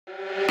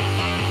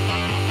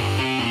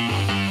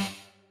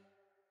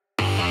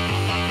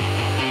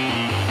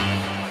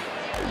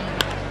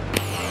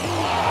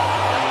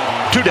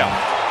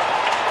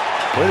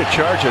Way to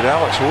charge at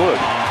Alex Wood.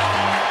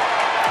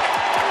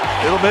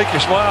 It'll make you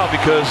smile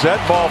because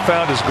that ball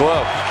found his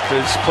glove.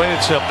 It's plain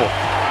and simple.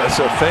 That's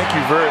a thank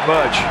you very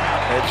much.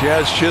 And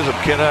Jazz Chisholm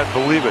cannot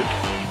believe it.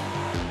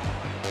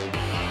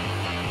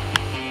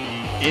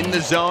 In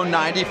the zone,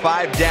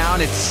 95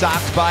 down. It's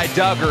socked by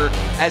Duggar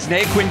as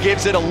Naquin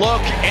gives it a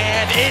look,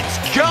 and it's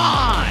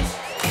gone!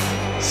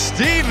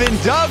 Steven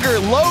Duggar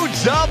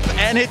loads up,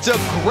 and it's a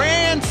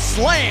grand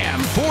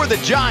slam for the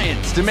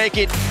Giants to make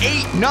it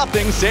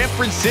 8-0 San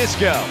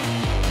Francisco.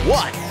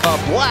 What a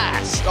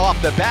blast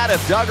off the bat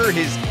of Duggar,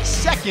 his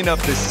second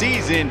of the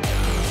season,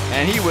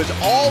 and he was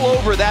all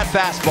over that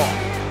fastball.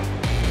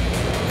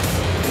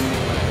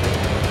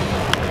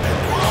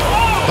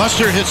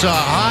 Buster hits a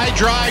high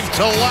drive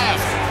to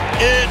left.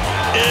 It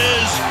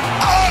is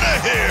out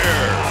of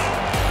here.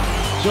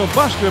 So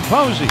Buster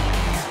Posey,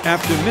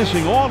 after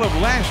missing all of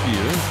last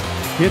year,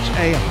 hits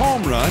a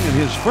home run in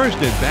his first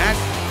at-bat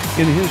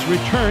in his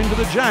return to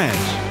the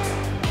Giants.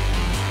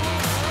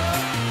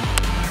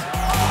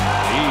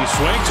 He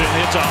swings and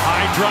hits a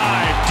high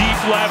drive, deep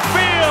left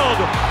field.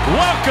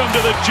 Welcome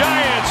to the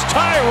Giants,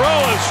 Thairo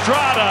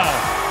Estrada.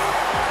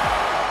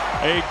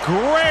 A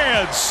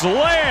grand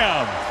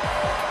slam.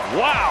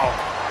 Wow.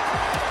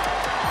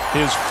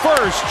 His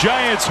first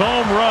Giants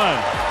home run.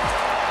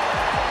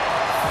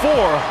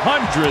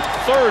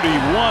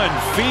 431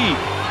 feet.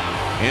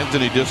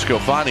 Anthony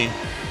DeSclafani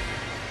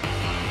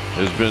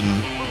has been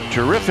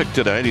terrific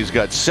tonight. He's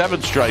got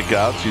 7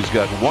 strikeouts. He's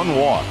got 1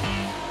 walk.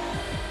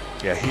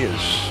 Yeah, he is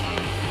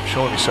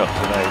showing me something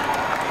tonight.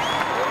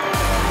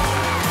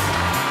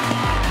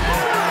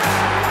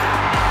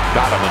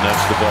 Got him, and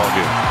that's the ball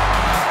game.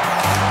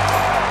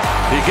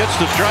 He gets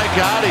the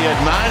strikeout. He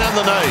had 9 on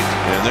the night.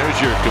 And there's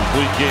your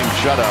complete game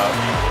shutout.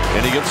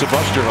 And he gets a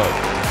Buster hug.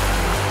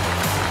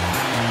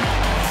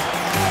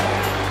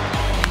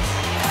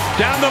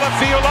 Down the left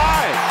field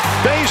line.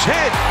 Base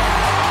hit.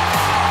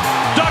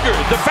 Duggar,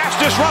 the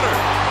fastest runner.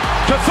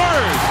 To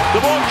third. The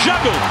ball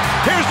juggled.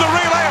 Here's the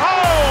relay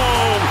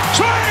home.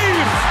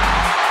 Save!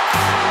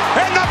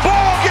 And the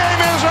ball game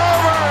is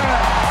over.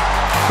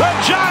 The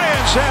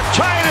Giants have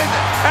tied it,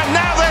 and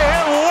now they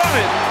have won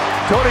it.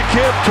 Tony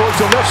Kemp towards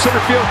the left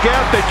center field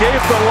gap. They gave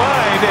the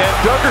line, and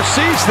Duggar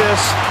sees this.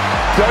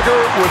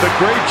 Duggar with a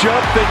great jump.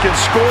 They can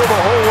score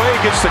the whole way.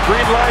 Gets the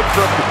green light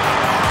from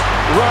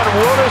Ron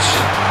Wodas,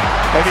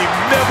 and he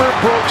never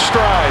broke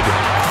stride.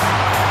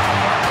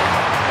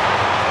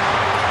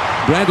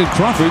 Brandon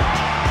Crawford,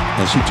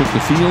 as he took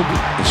the field,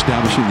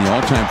 establishing the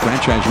all-time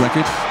franchise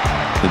record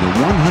in the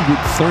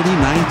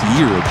 139th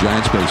year of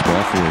Giants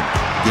baseball for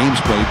games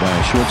played by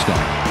a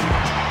shortstop.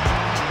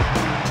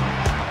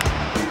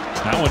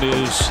 That one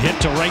is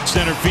hit to right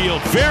center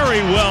field.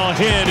 Very well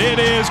hit. It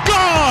is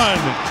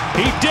gone.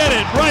 He did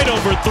it right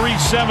over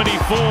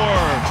 374.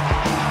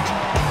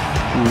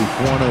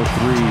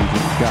 103.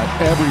 Got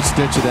every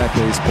stitch of that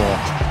baseball.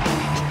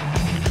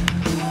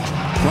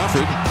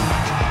 Crawford,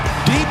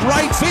 deep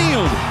right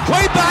field,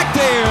 way back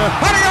there.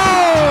 And he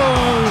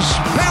goes!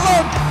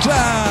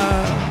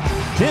 Pelota!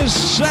 His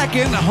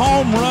second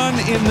home run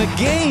in the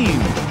game.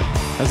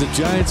 As a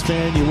Giants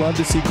fan, you love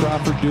to see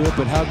Crawford do it,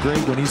 but how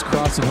great when he's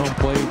crossing home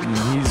plate and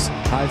he's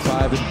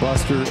high-fiving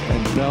Buster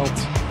and Belt.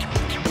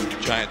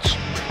 Giants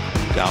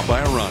down by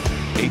a run.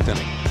 8th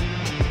inning.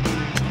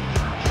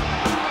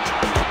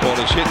 Ball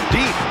is hit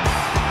deep.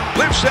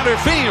 Left center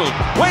field.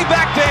 Way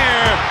back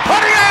there.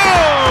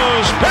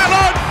 Adios!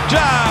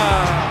 Pelota!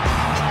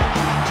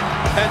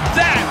 And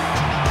that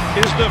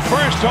is the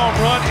first home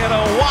run in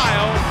a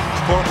while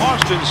for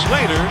Austin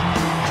Slater.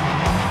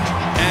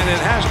 And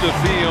it has to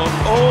feel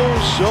oh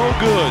so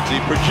good.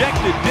 The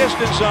projected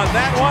distance on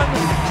that one,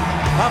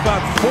 how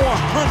about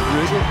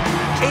 482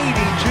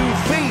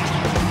 feet?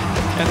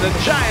 And the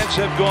Giants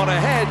have gone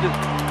ahead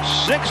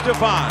 6-5.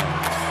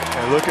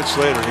 And look at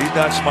Slater. He's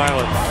not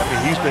smiling. I mean,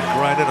 he's been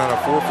grinding on a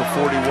 4 for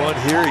 41.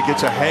 Here he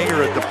gets a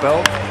hanger at the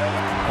belt.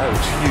 That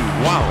was huge.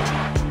 Wow.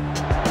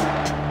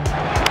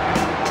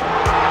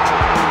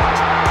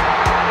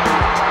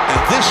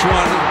 And this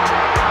one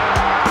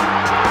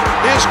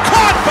is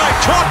caught by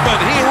Tauchman.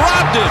 He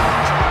robbed him.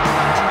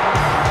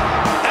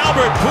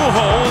 Albert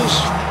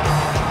Pujols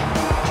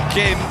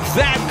came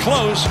that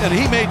close, and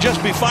he may just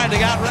be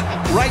finding out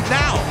right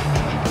now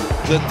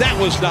that that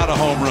was not a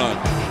home run.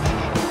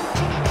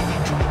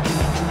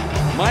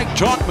 Mike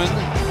Tauchman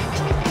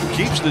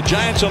keeps the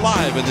Giants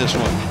alive in this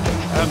one.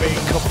 I mean,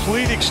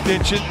 complete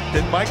extension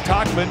that Mike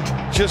Tauchman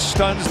just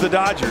stuns the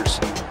Dodgers.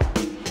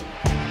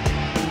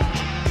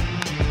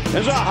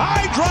 There's a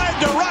high drive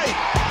to right.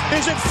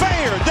 Is it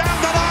fair? Down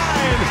the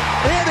line.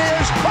 It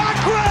is a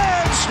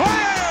grand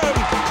slam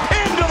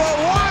into the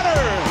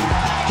water.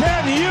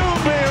 Can you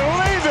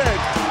believe it?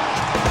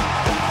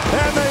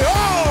 And they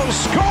all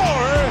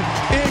score,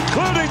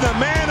 including the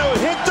man who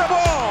hit the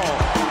ball.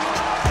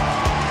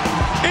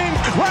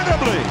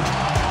 Incredibly,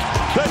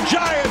 the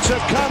Giants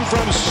have come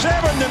from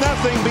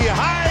 7-0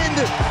 behind,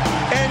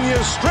 and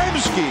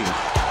Yastrzemski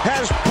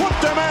has put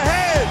them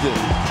ahead.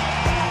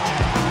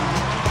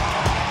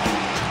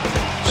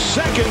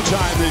 Second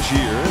time this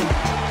year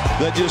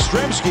that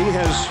Yastrzemski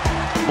has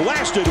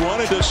blasted one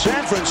into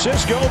San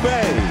Francisco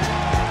Bay.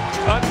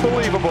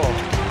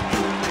 Unbelievable.